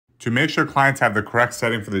To make sure clients have the correct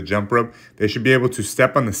setting for the jump rope, they should be able to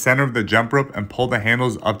step on the center of the jump rope and pull the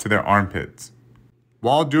handles up to their armpits.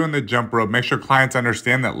 While doing the jump rope, make sure clients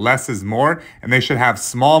understand that less is more, and they should have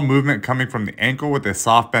small movement coming from the ankle with a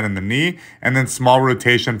soft bend in the knee, and then small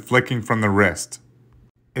rotation flicking from the wrist.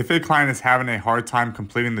 If a client is having a hard time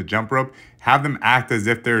completing the jump rope, have them act as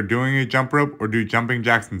if they're doing a jump rope or do jumping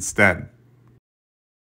jacks instead.